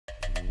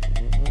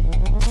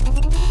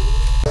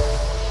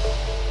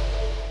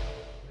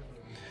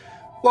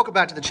Welcome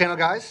back to the channel,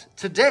 guys.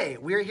 Today,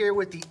 we are here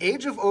with the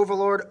Age of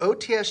Overlord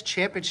OTS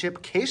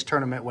Championship Case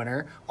Tournament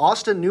winner,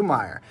 Austin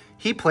Neumeier.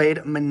 He played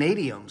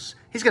Mannadiums.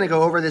 He's going to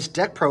go over this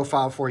deck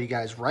profile for you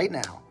guys right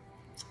now.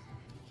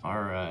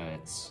 All right,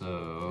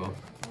 so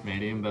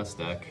Mannadium best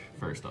deck,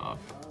 first off.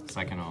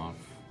 Second off,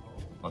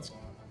 let's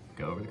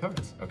go over the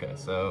cards. Okay,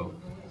 so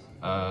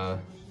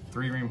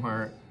 3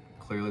 Reamheart,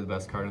 clearly the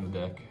best card in the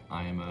deck,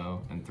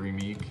 IMO, and 3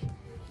 Meek.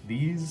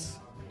 These,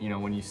 you know,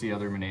 when you see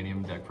other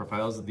Mannadium deck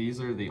profiles, these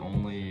are the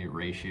only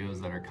ratios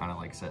that are kind of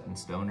like set in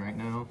stone right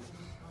now,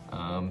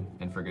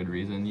 and for good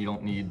reason. You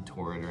don't need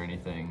Torrid or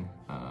anything.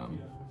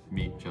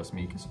 Meek, just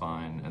Meek is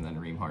fine, and then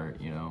Reamheart,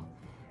 you know,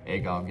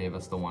 Agov gave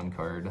us the 1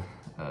 card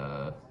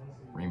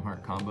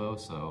Reamheart combo,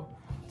 so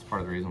it's part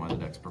of the reason why the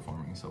deck's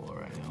performing so well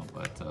right now.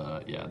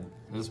 But yeah,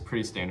 this is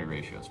pretty standard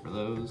ratios for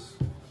those.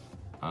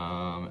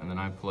 And then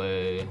I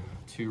play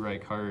 2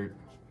 Reichheart.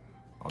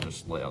 I'll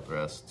just lay out the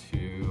rest.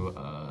 2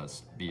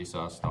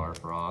 Visa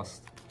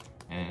Starfrost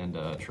and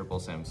triple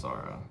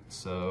Samsara.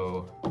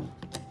 So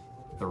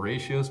the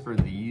ratios for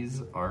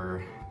these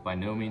are by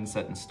no means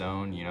set in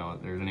stone. You know,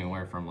 there's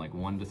anywhere from like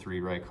 1 to 3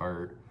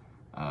 Reichheart,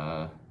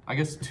 I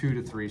guess 2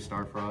 to 3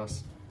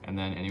 Starfrost, and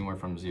then anywhere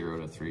from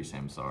 0 to 3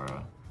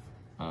 Samsara.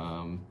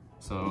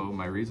 So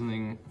my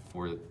reasoning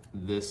for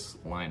this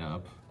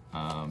lineup,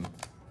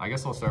 I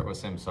guess I'll start with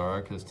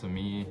Samsara, because to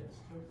me,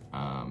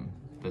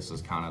 this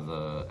is kind of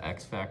the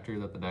X factor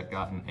that the deck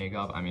got in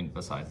Agov. I mean,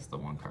 besides the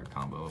 1 card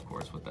combo, of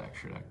course, with the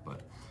extra deck.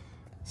 But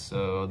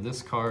so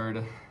this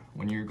card,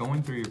 when you're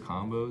going through your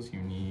combos, you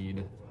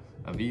need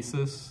a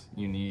Visas,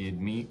 you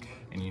need Meek,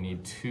 and you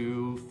need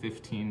 2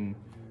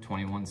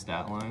 15-21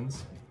 stat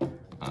lines.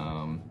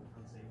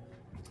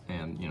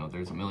 And you know,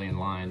 there's a million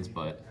lines,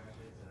 but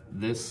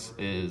this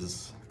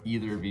is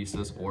either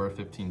Visas or a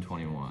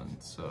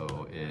 15-21.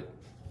 So it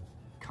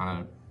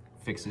kind of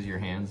fixes your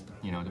hands,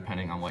 you know,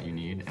 depending on what you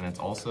need. And it's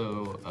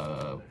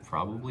also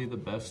probably the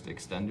best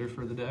extender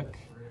for the deck,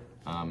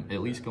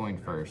 at least going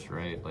first,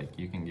 right? Like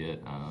you can get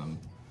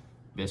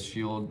Vis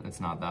Shield. It's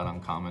not that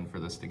uncommon for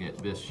this to get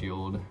Vis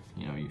Shield.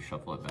 You know, you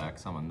shuffle it back,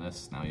 summon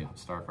this, now you have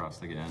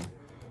Starfrost again.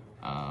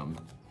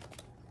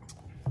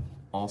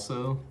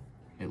 Also,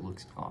 it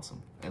looks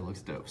awesome. It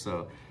looks dope.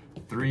 So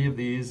 3 of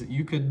these,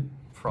 you could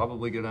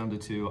probably go down to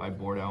 2. I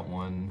board out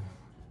 1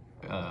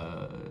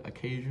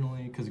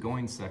 occasionally, because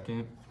going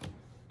second,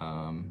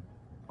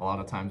 a lot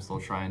of times they'll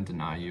try and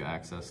deny you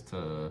access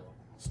to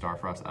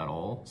Starfrost at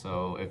all.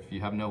 So if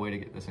you have no way to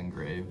get this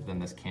engraved, then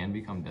this can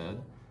become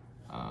dead.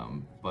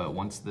 But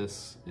once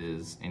this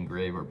is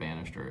engraved or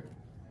banished or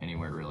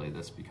anywhere really,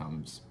 this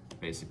becomes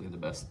basically the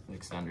best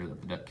extender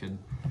that the deck could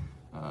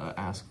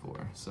ask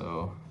for.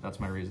 So that's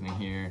my reasoning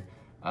here.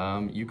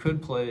 You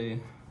could play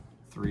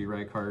 3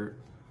 Reichheart.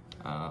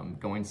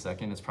 Going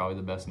second is probably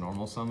the best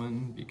normal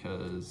summon,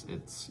 because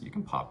you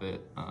can pop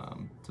it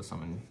to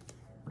summon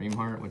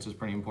Reamheart, which is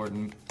pretty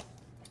important.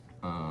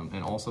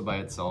 And also by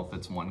itself,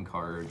 it's 1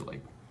 card,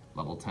 like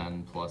level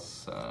 10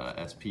 plus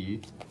SP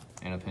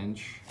and a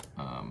pinch.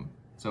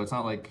 So it's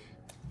not like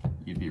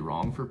you'd be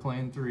wrong for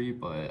playing 3,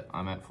 but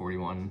I'm at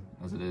 41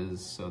 as it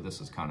is, so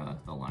this is kind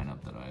of the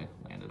lineup that I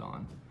landed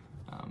on.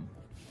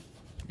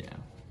 Yeah,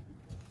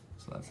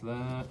 so that's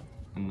that.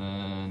 And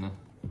then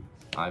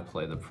I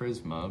play the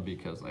Prisma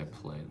because I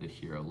play the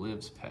Hero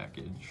Lives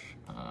package.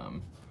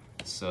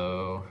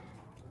 So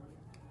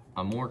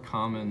a more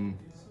common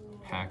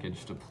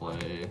package to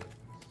play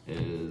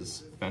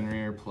is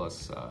Fenrir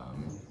plus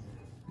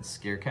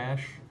Scare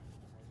Cash,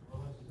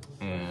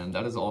 and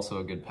that is also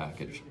a good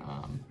package.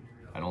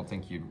 I don't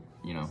think you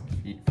know,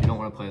 if you don't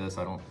want to play this,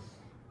 I don't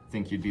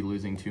think you'd be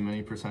losing too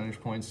many percentage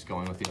points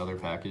going with the other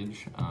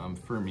package.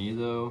 For me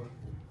though,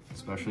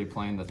 especially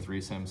playing the 3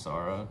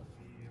 Samsara,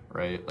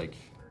 right, like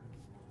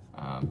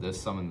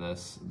this summon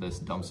this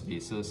dumps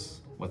Visas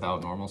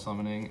without normal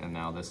summoning, and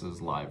now this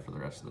is live for the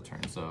rest of the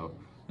turn. So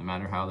no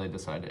matter how they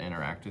decide to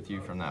interact with you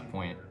from that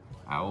point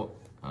out,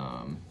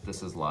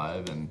 this is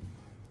live. And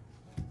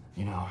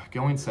you know,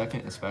 going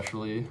second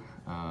especially,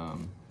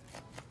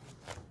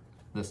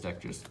 this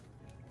deck just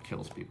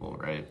kills people,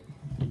 right?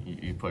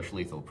 You push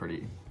lethal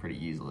pretty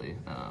easily,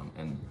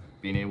 and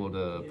being able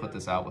to put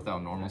this out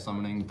without normal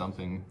summoning,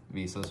 dumping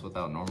Visas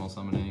without normal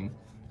summoning,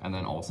 and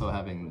then also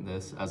having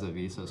this as a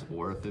Visas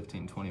or a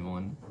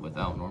 15-21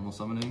 without normal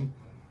summoning,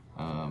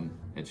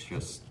 it's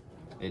just,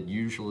 it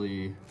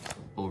usually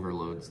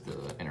overloads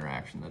the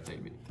interaction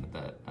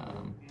that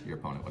your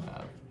opponent would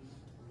have.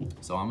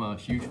 So I'm a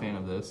huge fan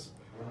of this.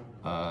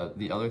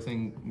 The other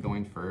thing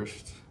going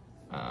first,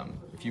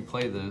 if you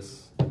play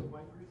this,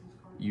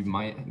 you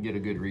might get a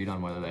good read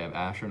on whether they have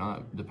Ash or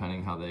not,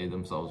 depending how they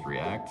themselves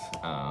react.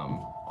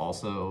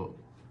 Also,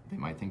 they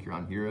might think you're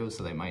on heroes,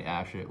 so they might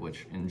Ash it,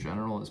 which in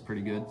general is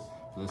pretty good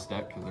for this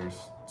deck because there's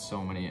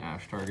so many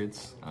Ash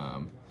targets.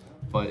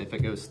 But if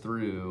it goes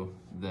through,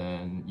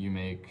 then you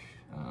make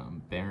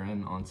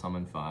Baron on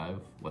summon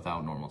 5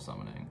 without normal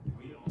summoning.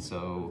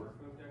 So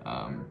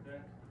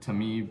to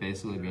me,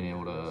 basically being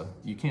able to,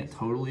 you can't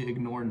totally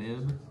ignore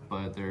Nib,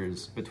 but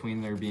there's,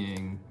 between there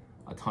being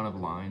a ton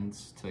of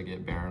lines to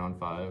get Baron on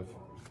 5.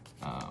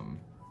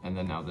 And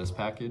then now this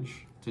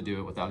package to do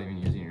it without even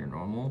using your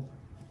normal.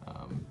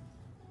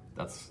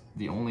 That's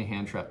the only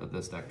hand trap that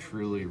this deck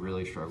truly,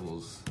 really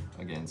struggles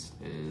against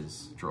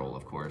is Droll,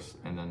 of course.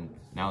 And then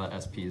now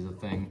that SP is a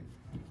thing,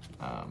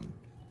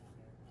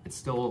 it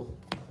still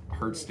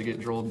hurts to get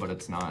Drolled, but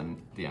it's not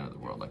the end of the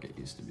world like it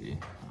used to be.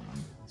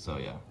 So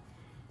yeah,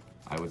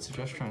 I would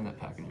suggest trying that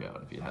package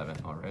out if you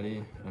haven't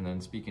already. And then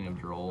speaking of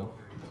Droll,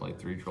 play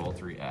 3 Droll,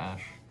 3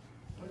 Ash.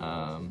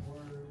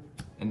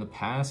 In the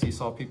past, you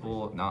saw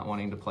people not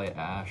wanting to play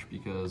Ash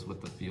because with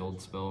the field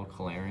spell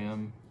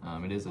Calarium,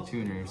 it is a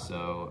tuner,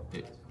 so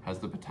it has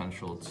the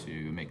potential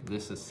to make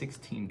this a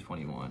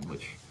 16/21,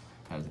 which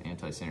has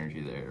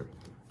anti-synergy there.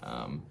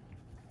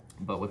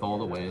 But with all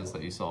the ways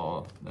that you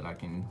saw that I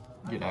can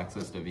get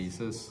access to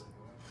Visas,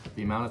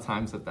 the amount of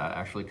times that that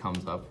actually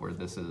comes up where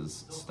this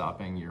is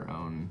stopping your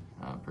own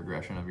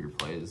progression of your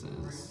plays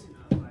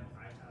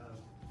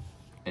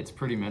it's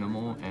pretty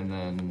minimal. And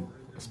then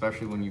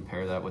especially when you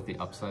pair that with the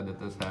upside that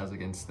this has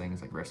against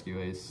things like Rescue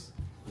Ace,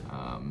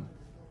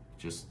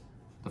 just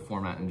the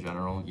format in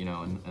general. You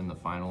know, in the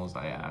finals,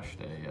 I ashed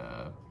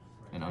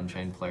an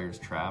Unchained Player's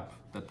trap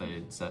that they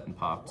had set and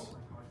popped,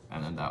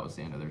 and then that was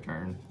the end of their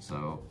turn.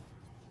 So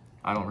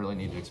I don't really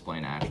need to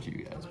explain Ash to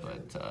you guys,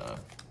 but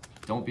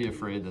don't be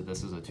afraid that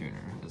this is a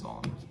tuner, is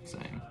all I'm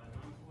saying.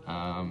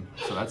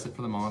 So that's it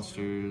for the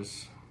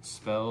monsters.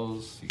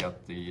 Spells, you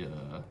got the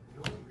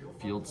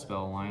field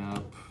spell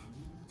lineup,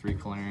 3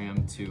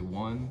 Calarium, 2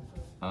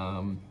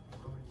 1.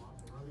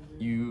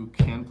 You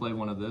can play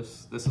one of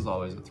this. This is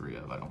always a 3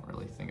 of. I don't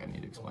really think I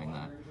need to explain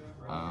that.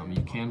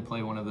 You can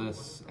play one of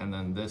this, and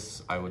then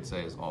this I would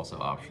say is also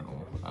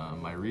optional.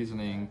 My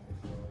reasoning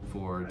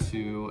for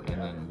 2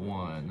 and then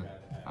 1.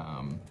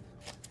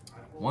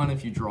 1,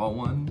 if you draw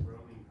 1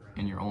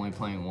 and you're only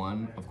playing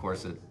 1, of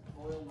course it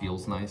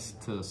feels nice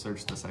to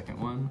search the second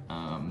one.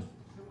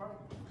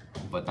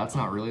 But that's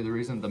not really the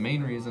reason. The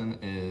main reason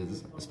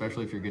is,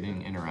 especially if you're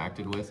getting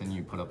interacted with and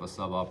you put up a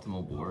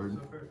suboptimal board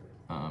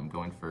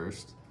going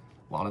first,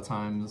 a lot of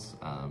times,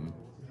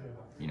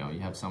 you know, you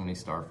have so many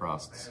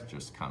Starfrosts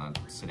just kind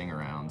of sitting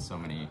around, so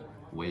many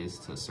ways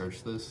to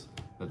search this,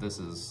 that this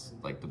is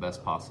like the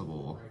best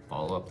possible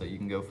follow-up that you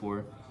can go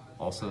for.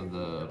 Also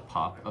the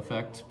pop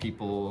effect,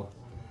 people,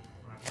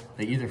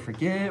 they either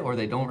forget or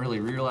they don't really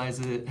realize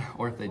it,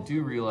 or if they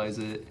do realize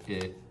it,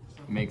 it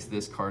makes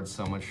this card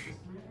so much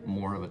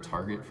more of a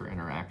target for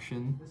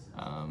interaction.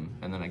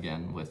 And then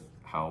again, with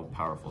how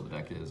powerful the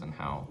deck is and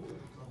how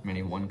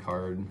many 1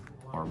 card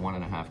or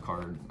 1.5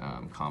 card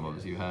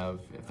combos you have,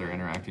 if they're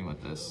interacting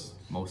with this,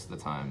 most of the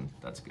time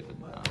that's good.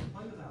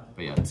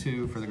 But yeah,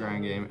 2 for the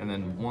grind game, and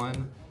then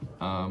 1,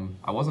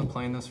 I wasn't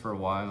playing this for a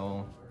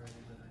while.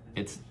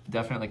 It's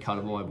definitely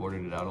cuttable, I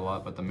boarded it out a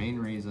lot, but the main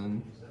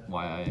reason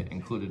why I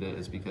included it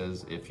is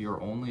because if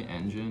your only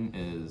engine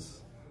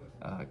is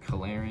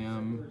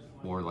Calarium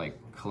or like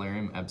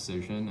Calarium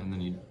Abscission, and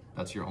then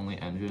that's your only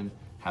engine,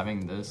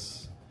 having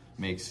this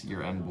makes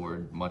your end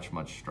board much,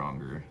 much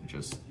stronger,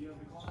 just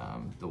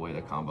the way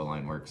the combo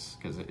line works.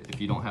 Because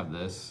if you don't have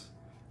this,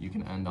 you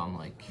can end on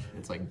like,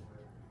 it's like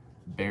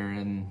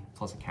Baron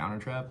plus a counter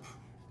trap,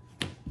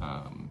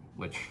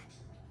 which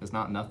is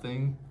not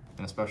nothing,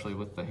 and especially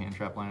with the hand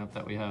trap lineup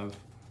that we have,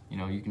 you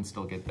know, you can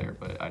still get there.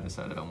 But I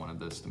decided I wanted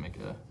this to make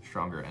a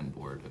stronger end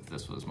board if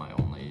this was my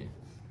only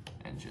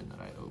engine that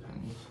I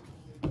opened.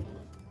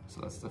 So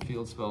that's the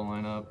field spell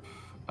lineup.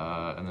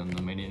 And then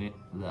the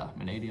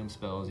Mannadium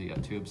spells, you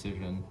got 2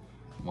 Obsidian,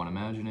 1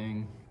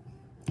 Imagining.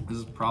 This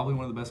is probably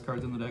one of the best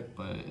cards in the deck,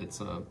 but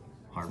it's a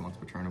hard once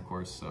per turn, of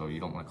course, so you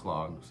don't want to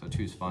clog, so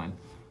 2's fine.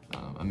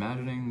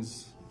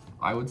 Imaginings,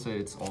 I would say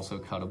it's also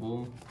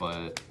cuttable,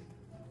 but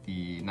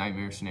the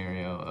nightmare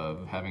scenario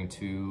of having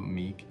 2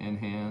 Meek in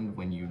hand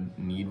when you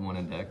need 1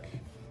 in deck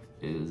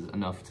is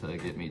enough to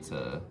get me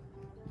to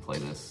play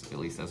this, at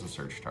least as a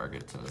search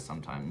target, to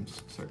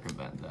sometimes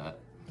circumvent that.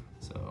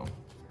 So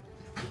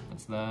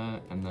that's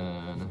that. And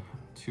then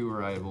 2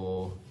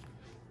 Arrival.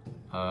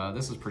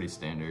 This is pretty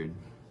standard,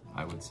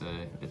 I would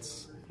say.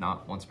 It's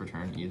not once per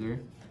turn either,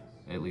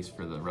 at least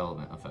for the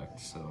relevant effect.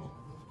 So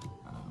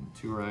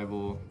 2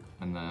 Arrival,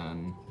 and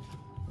then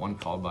 1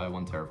 Called By,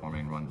 1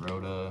 Terraforming, 1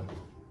 Rhoda.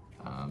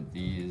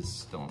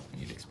 These don't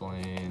need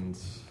explained.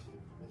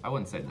 I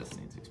wouldn't say this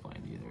needs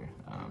explained either.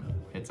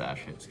 Hits Ash,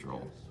 hits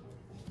Droll.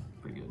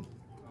 Pretty good.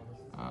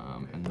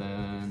 And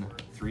then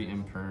 3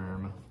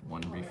 Imperm,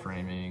 1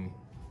 Reframing.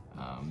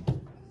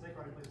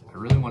 I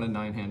really wanted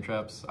 9 hand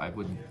traps. I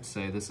would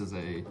say this is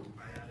a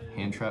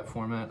hand trap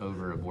format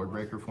over a board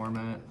breaker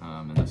format,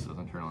 and this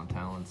doesn't turn on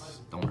talents.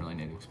 Don't really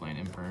need to explain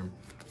Imperm.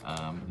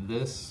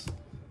 This,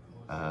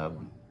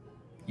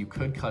 you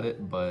could cut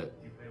it, but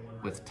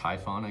with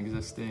Typhon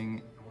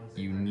existing,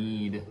 you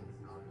need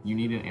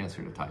an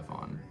answer to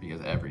Typhon,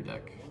 because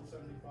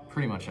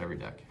pretty much every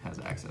deck has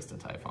access to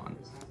Typhon.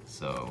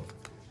 So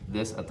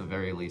this, at the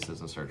very least,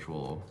 is a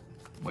searchable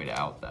way to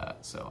out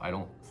that. So I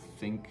don't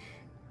think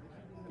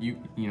you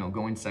know,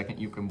 going second,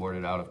 you can board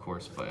it out, of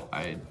course, but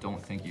I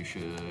don't think you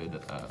should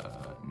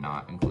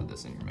not include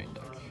this in your main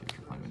deck if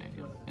you're playing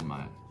Mannadium, in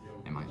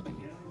my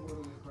opinion.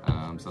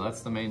 So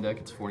that's the main deck.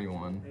 It's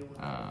 41.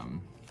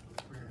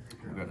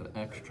 We'll go to the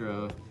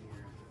extra.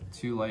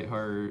 2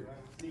 Lightheart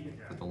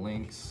for the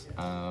links.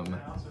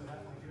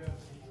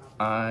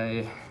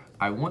 I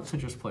want to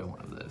just play one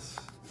of this,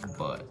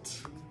 but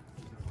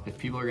if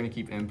people are going to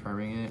keep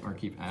imperming it or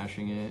keep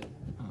ashing it,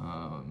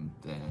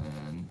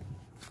 then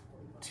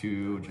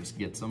 2 just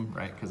gets them,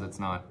 right? Because it's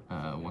not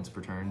once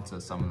per turn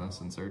to summon this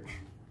and search.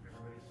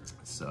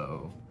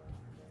 So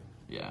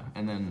yeah,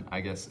 and then I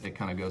guess it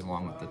kind of goes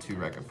along with the 2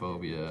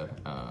 Recophobia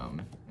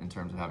in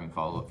terms of having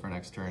follow-up for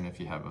next turn if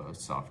you have a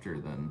softer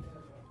than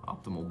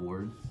optimal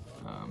board.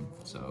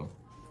 So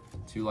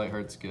 2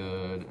 Lightheart's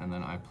good, and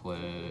then I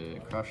play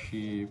Crush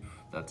Sheep,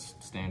 that's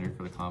standard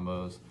for the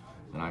combos.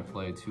 Then I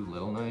play 2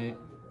 Little Knight.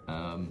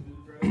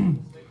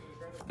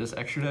 This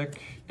extra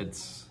deck,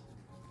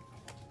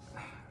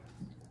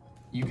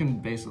 you can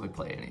basically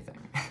play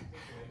anything.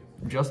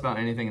 Just about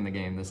anything in the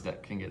game this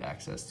deck can get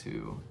access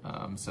to.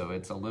 So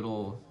it's a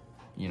little,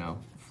 you know,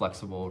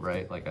 flexible,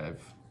 right? Like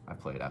I've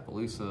played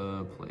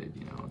Appaloosa, played,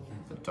 you know,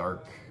 the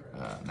Dark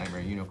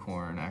Nightmare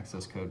Unicorn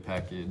access code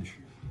package.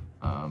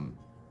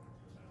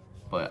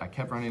 But I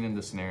kept running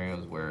into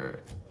scenarios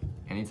where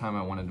anytime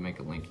I wanted to make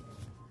a link,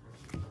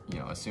 you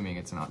know, assuming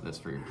it's not this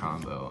for your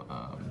combo,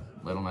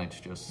 Little Knight's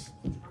just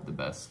the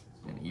best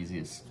and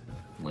easiest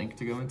link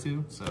to go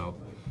into. So,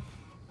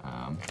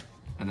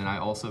 and then I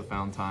also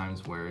found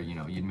times where, you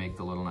know, you'd make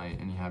the Little Knight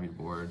and you have your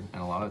board,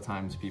 and a lot of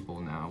times people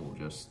now will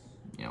just,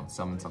 you know,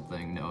 summon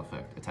something, no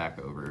effect, attack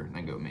over, and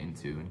then go main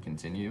 2 and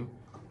continue.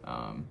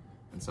 And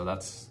so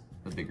that's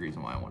the big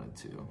reason why I wanted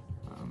to.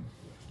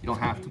 You don't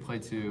have to play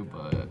 2,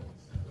 but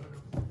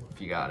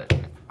if you got it,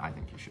 I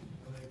think you should.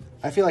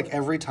 I feel like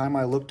every time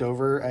I looked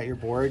over at your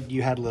board,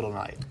 you had Little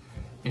Knight.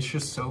 It's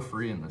just so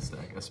free in this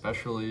deck,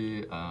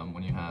 especially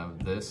when you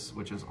have this,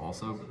 which is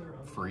also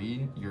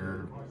free.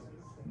 You're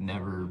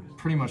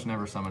pretty much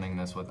never summoning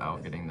this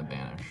without getting the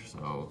banish.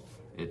 So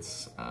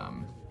it's, I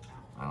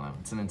don't know,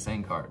 it's an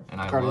insane card. And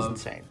I card love, is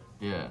insane.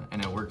 Yeah,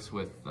 and it works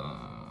with,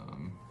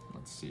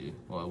 let's see,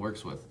 well, it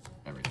works with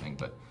everything,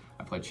 but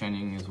I play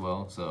Chenying as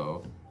well,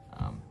 so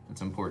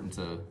it's important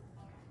to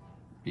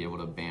be able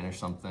to banish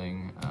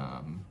something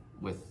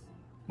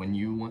when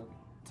you want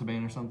to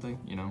banish something,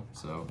 you know,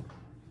 so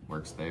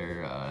works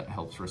there. It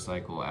helps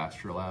recycle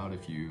Astrolaud.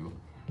 If you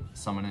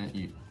summon it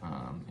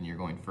and you're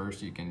going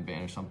first, you can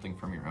banish something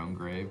from your own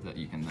grave that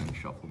you can then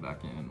shuffle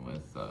back in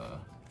with,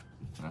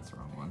 that's the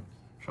wrong one,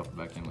 shuffle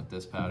back in with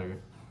this pattern,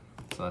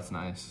 so that's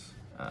nice.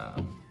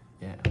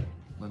 Yeah,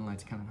 Little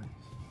Knight's kind of nice.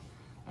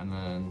 And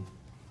then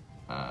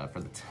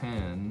for the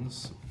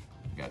 10s,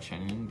 we got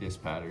Chenying,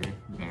 Dispatter,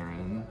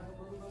 Baron,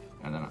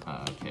 and then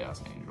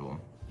Chaos Angel.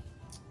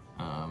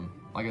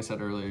 Like I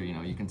said earlier, you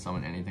know, you can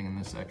summon anything in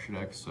this extra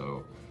deck,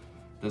 so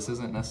this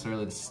isn't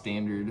necessarily the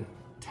standard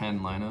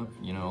 10 lineup.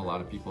 You know, a lot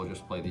of people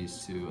just play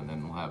these 2 and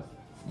then we'll have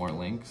more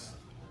links.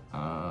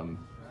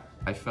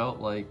 I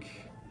felt like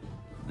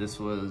this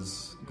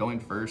was, going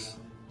first,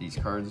 these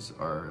cards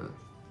are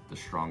the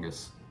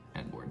strongest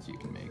end boards you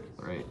can make,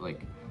 right?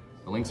 Like,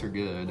 the links are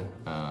good,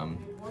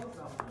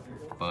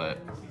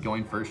 but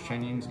going first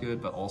Chenying's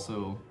good, but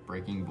also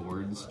breaking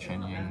boards,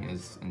 Chenying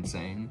is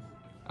insane.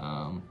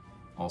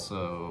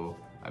 Also,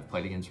 I've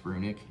played against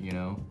Runic, you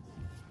know.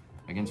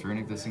 Against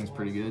Runic, this thing's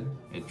pretty good.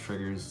 It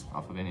triggers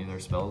off of any of their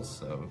spells,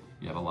 so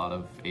you have a lot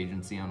of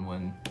agency on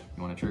when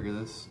you want to trigger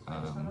this.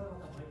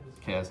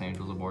 Chaos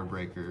Angel's a board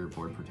breaker,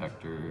 board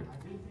protector.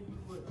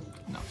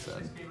 Enough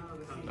said.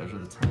 Those are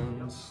the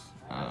 10s.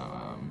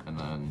 And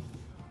then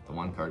the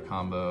 1-card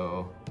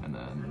combo, and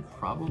then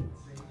probably...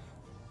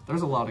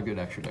 There's a lot of good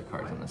extra deck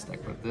cards in this deck,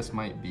 but this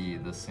might be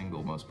the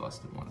single most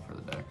busted one for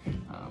the deck.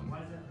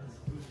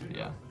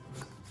 Yeah.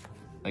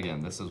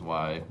 Again, this is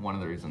why, one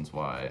of the reasons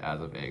why,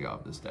 as of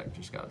AGOP, this deck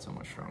just got so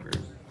much stronger.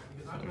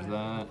 So there's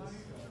that.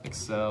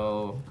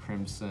 Excel,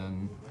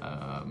 Crimson.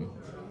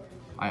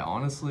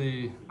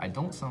 I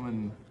don't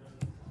summon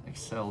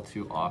Excel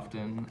too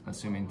often,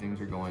 assuming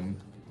things are going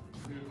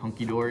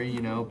hunky-dory,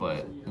 you know,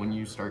 but when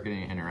you start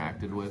getting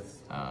interacted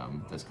with,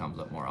 this comes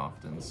up more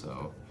often,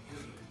 so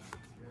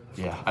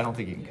yeah, I don't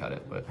think you can cut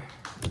it, but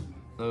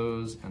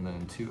those, and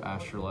then 2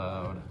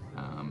 Astrolaud.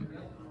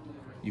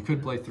 You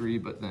could play 3,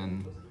 but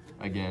then,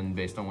 again,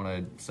 based on what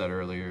I said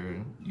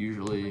earlier,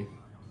 usually,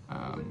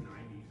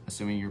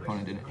 assuming your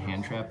opponent didn't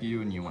hand trap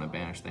you and you want to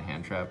banish the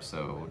hand trap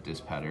so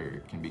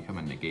Dispatter can become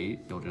a negate,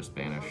 you'll just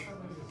banish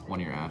one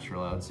of your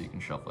Astrolauds so you can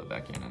shuffle it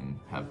back in and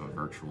have a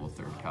virtual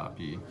 3rd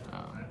copy.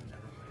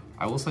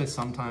 I will say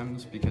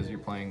sometimes, because you're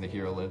playing the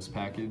Hero Lives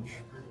package,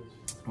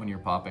 when you're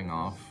popping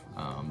off,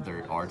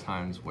 there are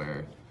times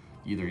where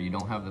either you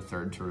don't have the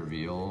 3rd to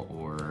reveal,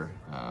 or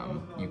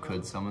you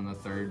could summon the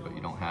 3rd but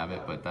you don't have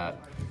it, but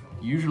that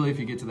usually if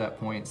you get to that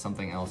point,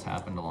 something else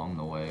happened along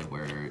the way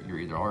where you're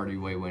either already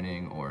way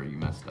winning or you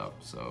messed up,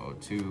 so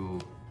two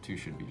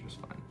should be just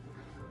fine.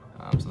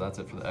 So that's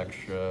it for the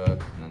extra.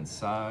 And then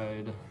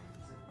side,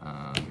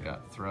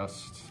 Got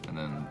thrust, and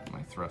then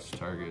my thrust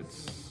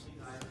targets.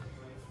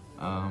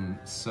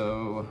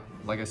 So,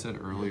 like I said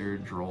earlier,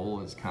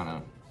 Droll is kind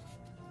of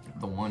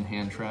the one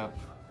hand trap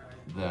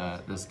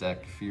that this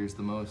deck fears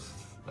the most.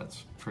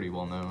 That's pretty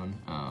well known.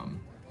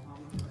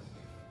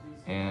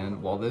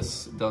 And while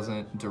this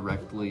doesn't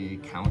directly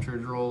counter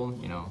Droll,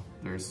 you know,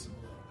 there's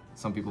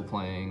some people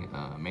playing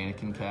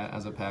Mannequin Cat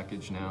as a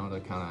package now to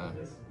kind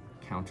of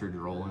counter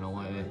Droll in a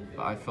way.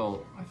 But I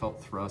felt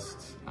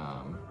Thrust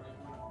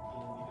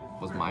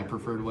was my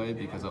preferred way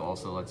because it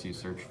also lets you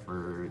search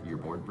for your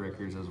board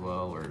breakers as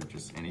well, or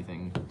just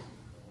anything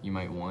you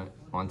might want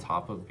on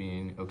top of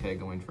being okay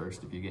going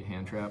first if you get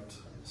hand trapped.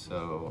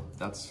 So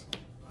that's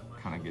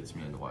kind of gets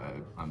me into why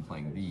I'm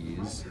playing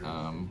these.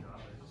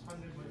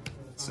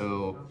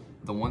 So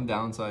the one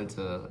downside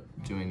to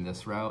doing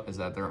this route is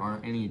that there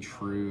aren't any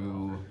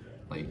true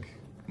like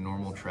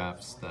normal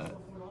traps that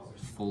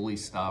fully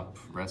stop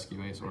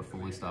Rescue Ace or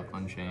fully stop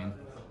Unchain.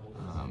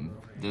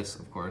 This,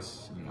 of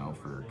course, you know,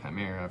 for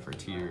Chimera, for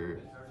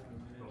Tier,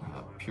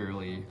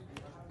 purely,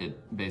 it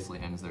basically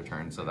ends their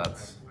turn, so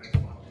that's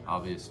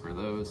obvious for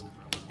those.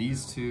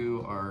 These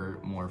two are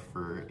more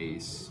for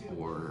Ace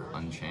or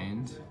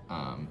Unchained,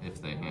 if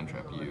they hand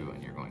trap you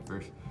and you're going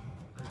first.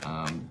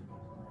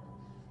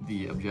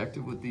 The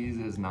objective with these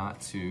is not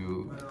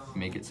to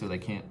make it so they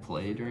can't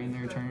play during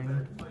their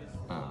turn.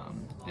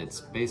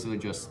 It's basically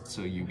just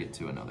so you get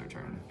to another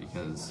turn,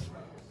 because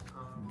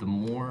the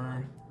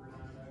more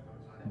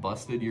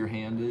busted your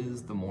hand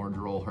is, the more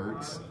Droll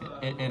hurts,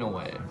 in a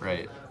way,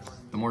 right?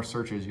 The more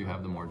searches you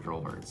have, the more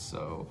Droll hurts.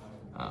 So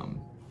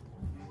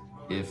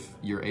if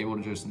you're able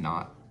to just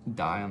not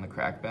die on the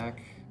crackback,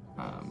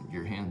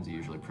 your hand's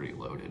usually pretty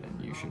loaded and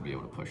you should be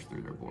able to push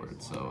through their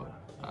board. So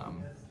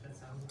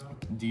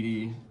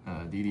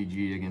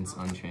DDG against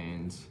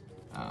Unchained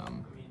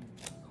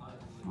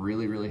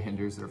really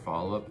hinders their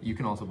follow-up. You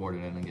can also board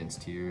it in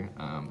against Tier.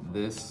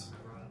 This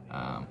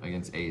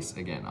against Ace,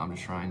 again, I'm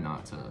just trying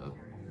not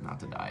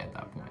to die at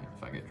that point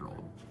if I get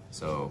Drolled.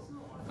 So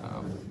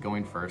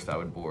going first, I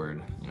would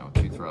board, you know,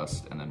 2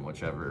 thrust and then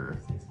whichever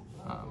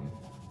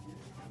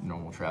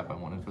normal trap I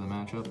wanted for the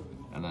matchup.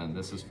 And then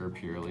this is for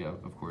purely,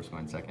 of course,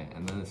 going second.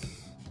 And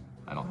this,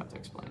 I don't have to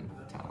explain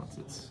talents,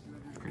 it's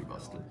pretty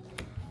busted.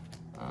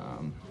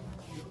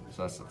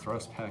 So that's the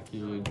thrust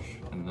package.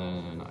 And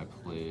then I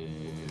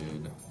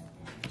played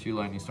 2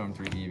 Lightning Storm,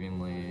 3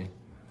 evenly,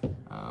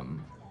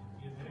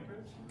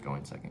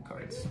 going second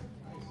cards.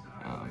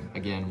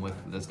 Again, with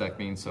this deck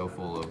being so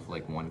full of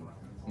like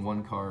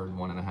one card,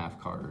 1.5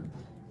 card,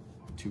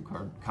 2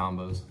 card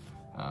combos,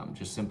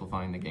 just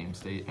simplifying the game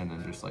state and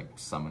then just like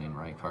summoning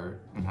right card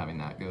and having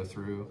that go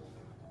through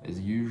is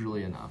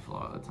usually enough a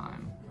lot of the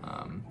time.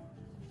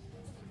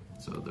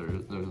 So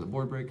those are the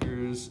board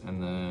breakers,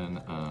 and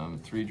then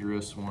 3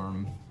 Druid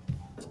Swarm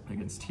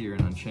against Tier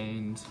and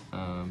Unchained.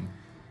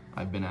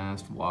 I've been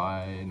asked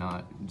why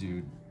not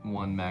do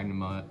 1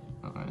 Magnamut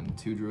and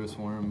 2 Druid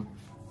Swarm.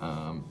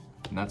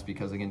 And that's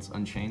because against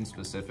Unchained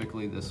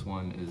specifically, this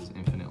one is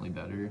infinitely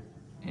better,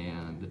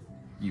 and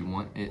you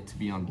want it to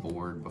be on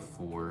board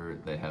before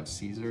they have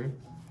Caesar.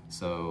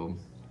 So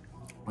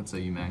let's say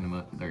you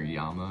Magnamut their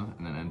Yama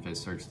and then end phase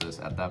search this.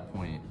 At that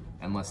point,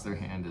 unless their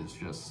hand is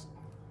just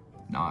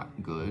not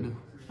good,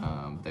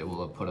 they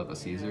will have put up a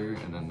Caesar,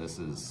 and then this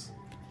is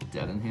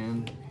dead in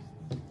hand.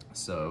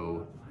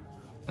 So,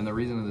 and the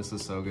reason that this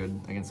is so good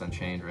against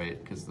Unchained, right,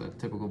 because the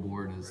typical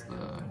board is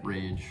the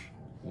Rage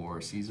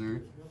or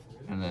Caesar.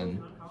 And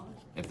then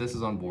if this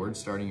is on board,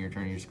 starting your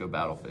turn, you just go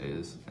battle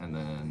phase, and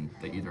then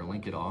they either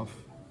link it off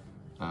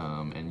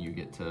and you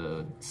get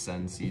to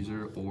send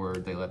Caesar, or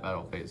they let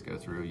battle phase go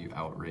through, you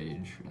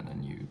outrage, and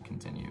then you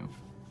continue.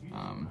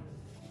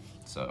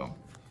 So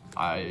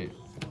I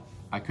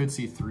could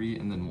see 3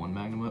 and then 1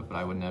 Magnamut, but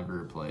I would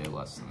never play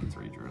less than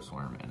 3 Druid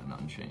Swarm in an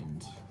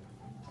Unchained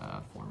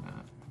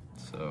format.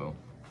 So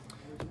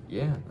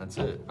yeah, that's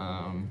it.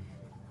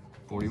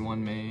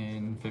 41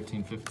 main,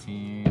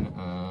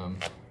 15-15,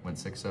 went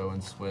 6-0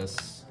 in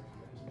Swiss,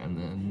 and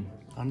then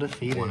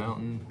undefeated. 1 out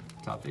in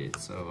top 8.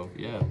 So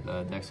yeah,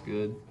 deck's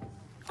good.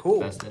 Cool.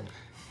 Best deck.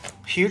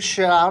 Huge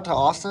shout out to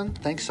Austin.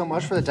 Thanks so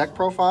much for the deck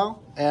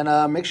profile.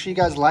 And make sure you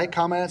guys like,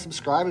 comment, and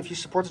subscribe if you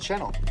support the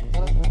channel.